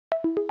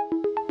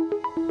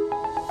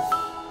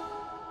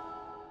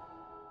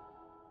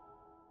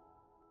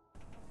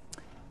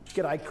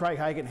G'day, Craig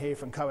Hagan here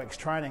from Coex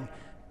Training.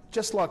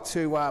 Just like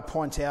to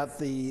point out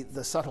the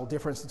subtle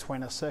difference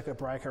between a circuit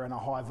breaker and a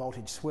high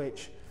voltage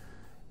switch.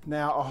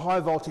 Now, a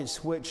high voltage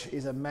switch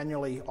is a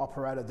manually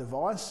operated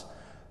device.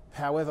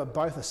 However,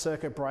 both a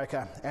circuit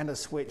breaker and a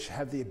switch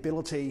have the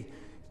ability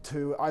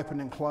to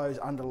open and close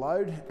under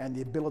load and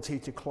the ability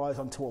to close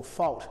onto a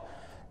fault.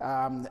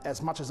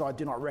 As much as I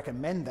do not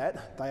recommend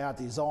that, they are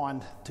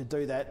designed to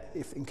do that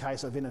if in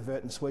case of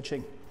inadvertent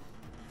switching.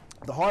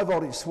 The high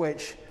voltage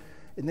switch,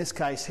 in this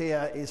case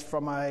here, is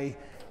from a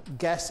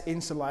gas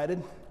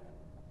insulated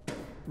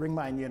ring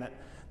main unit.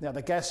 Now,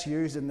 the gas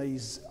used in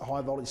these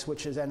high voltage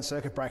switches and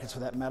circuit breakers for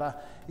that matter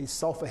is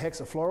sulfur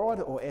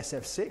hexafluoride, or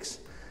SF6.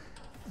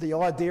 The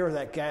idea of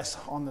that gas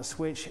on the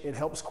switch, it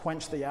helps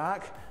quench the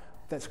arc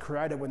that's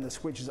created when the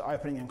switch is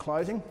opening and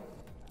closing.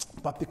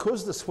 But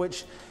because the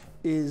switch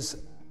is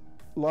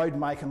load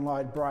make and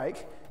load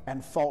break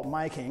and fault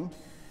making,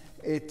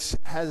 it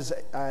has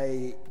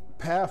a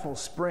powerful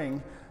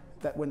spring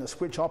that when the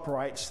switch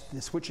operates,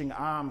 the switching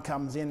arm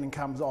comes in and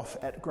comes off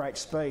at great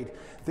speed.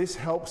 This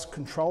helps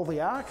control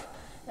the arc,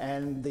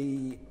 and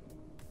the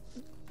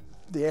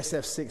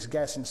SF6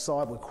 gas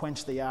inside will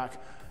quench the arc.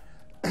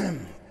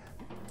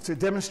 To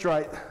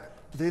demonstrate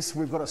this,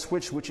 we've got a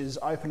switch which is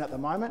open at the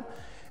moment.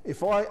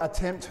 If I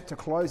attempt to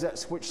close that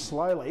switch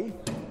slowly,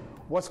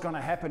 what's going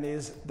to happen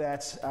is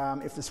that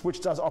if the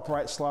switch does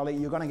operate slowly,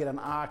 you're going to get an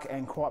arc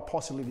and quite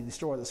possibly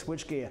destroy the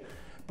switch gear.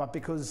 But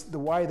because the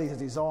way these are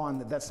designed,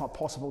 that's not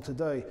possible to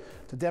do.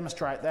 To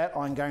demonstrate that,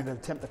 I'm going to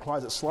attempt to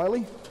close it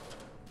slowly.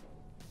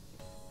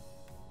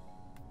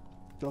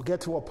 It'll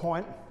get to a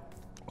point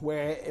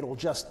where it'll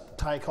just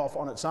take off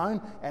on its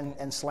own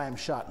and slam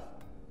shut.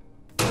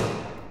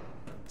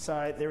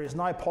 So there is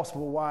no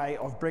possible way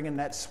of bringing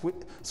that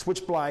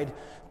switchblade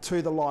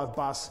to the live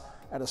bus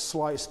at a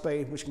slow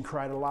speed, which can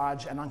create a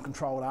large and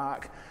uncontrolled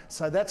arc.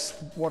 So that's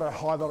what a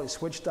high voltage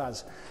switch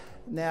does.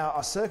 Now,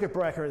 a circuit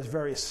breaker is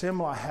very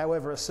similar.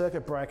 However, a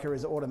circuit breaker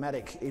is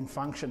automatic in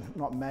function,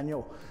 not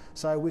manual.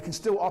 So we can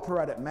still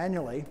operate it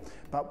manually,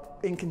 but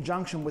in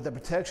conjunction with the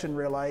protection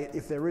relay,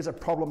 if there is a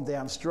problem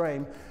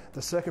downstream,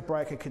 the circuit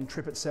breaker can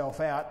trip itself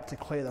out to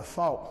clear the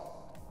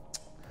fault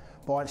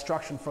by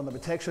instruction from the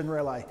protection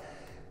relay.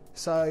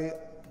 So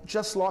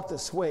just like the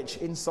switch,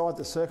 inside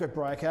the circuit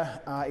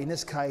breaker, in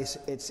this case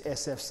it's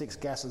SF6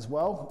 gas as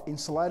well,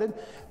 insulated.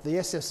 The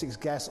SF6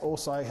 gas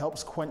also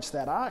helps quench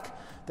that arc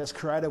that's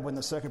created when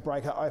the circuit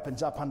breaker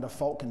opens up under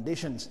fault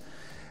conditions.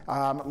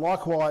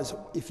 Likewise,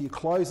 if you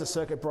close the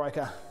circuit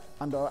breaker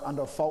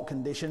under fault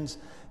conditions,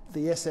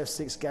 the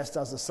SF6 gas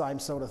does the same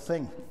sort of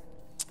thing.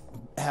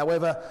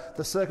 However,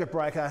 the circuit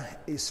breaker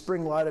is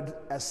spring-loaded,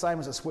 as same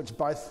as a switch,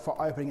 both for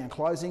opening and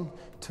closing.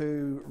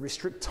 To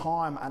restrict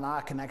time, an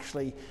arc can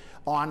actually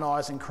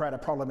ionise and create a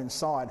problem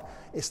inside.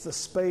 It's the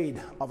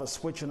speed of a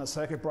switch and a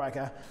circuit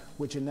breaker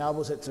which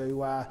enables it to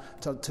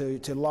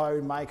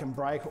load, make and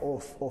break,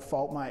 or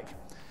fault make.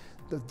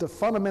 The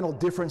fundamental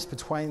difference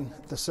between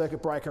the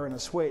circuit breaker and a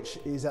switch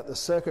is that the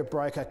circuit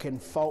breaker can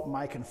fault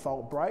make and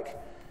fault break,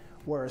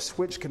 whereas a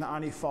switch can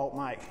only fault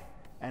make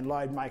and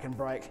load, make and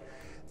break.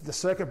 The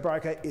circuit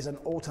breaker is an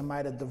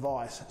automated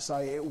device, so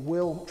it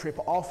will trip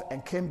off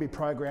and can be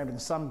programmed in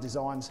some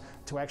designs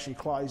to actually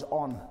close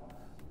on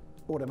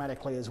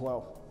automatically as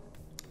well.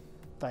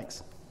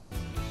 Thanks.